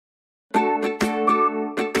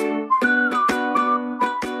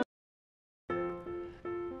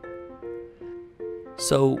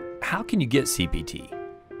So, how can you get CPT?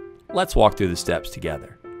 Let's walk through the steps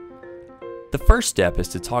together. The first step is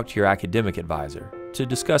to talk to your academic advisor to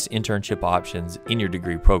discuss internship options in your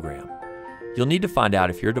degree program. You'll need to find out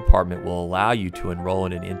if your department will allow you to enroll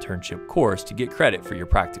in an internship course to get credit for your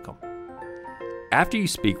practicum. After you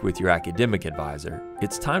speak with your academic advisor,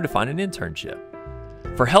 it's time to find an internship.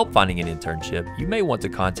 For help finding an internship, you may want to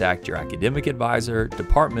contact your academic advisor,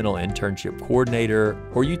 departmental internship coordinator,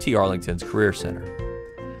 or UT Arlington's Career Center.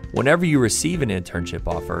 Whenever you receive an internship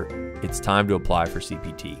offer, it's time to apply for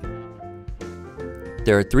CPT.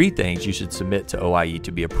 There are 3 things you should submit to OIE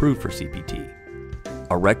to be approved for CPT: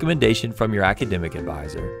 a recommendation from your academic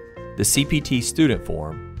advisor, the CPT student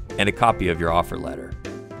form, and a copy of your offer letter.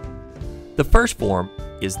 The first form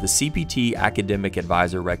is the CPT Academic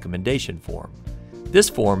Advisor Recommendation form. This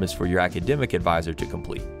form is for your academic advisor to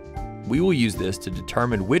complete. We will use this to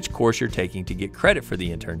determine which course you're taking to get credit for the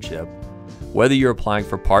internship, whether you're applying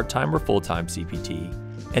for part-time or full-time CPT,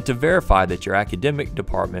 and to verify that your academic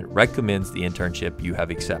department recommends the internship you have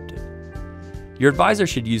accepted. Your advisor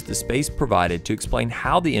should use the space provided to explain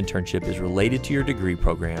how the internship is related to your degree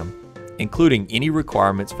program, including any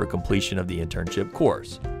requirements for completion of the internship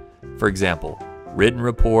course. For example, written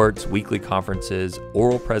reports, weekly conferences,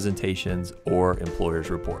 oral presentations, or employer's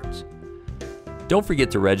reports. Don't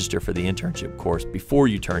forget to register for the internship course before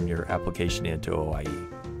you turn your application in to OIE.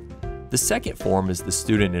 The second form is the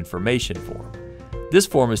student information form. This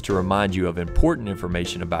form is to remind you of important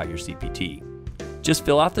information about your CPT. Just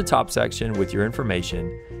fill out the top section with your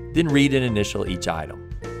information, then read and initial each item.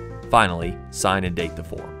 Finally, sign and date the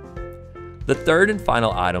form. The third and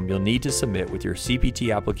final item you'll need to submit with your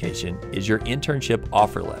CPT application is your internship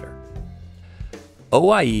offer letter.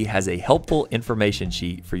 OIE has a helpful information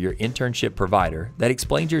sheet for your internship provider that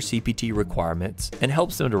explains your CPT requirements and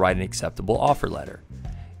helps them to write an acceptable offer letter.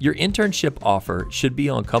 Your internship offer should be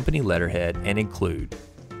on company letterhead and include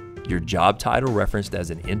your job title referenced as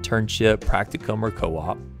an internship, practicum, or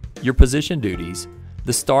co-op, your position duties,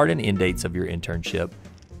 the start and end dates of your internship,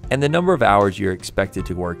 and the number of hours you're expected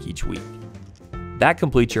to work each week. That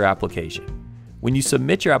completes your application. When you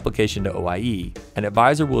submit your application to OIE, an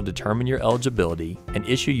advisor will determine your eligibility and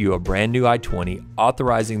issue you a brand new I-20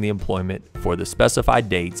 authorizing the employment for the specified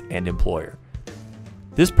dates and employer.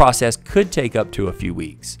 This process could take up to a few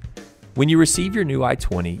weeks. When you receive your new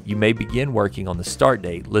I-20, you may begin working on the start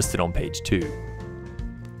date listed on page 2.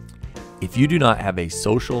 If you do not have a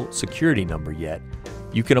Social Security number yet,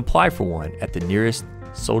 you can apply for one at the nearest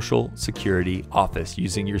Social Security office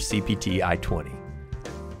using your CPT I-20.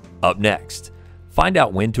 Up next, find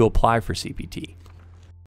out when to apply for CPT.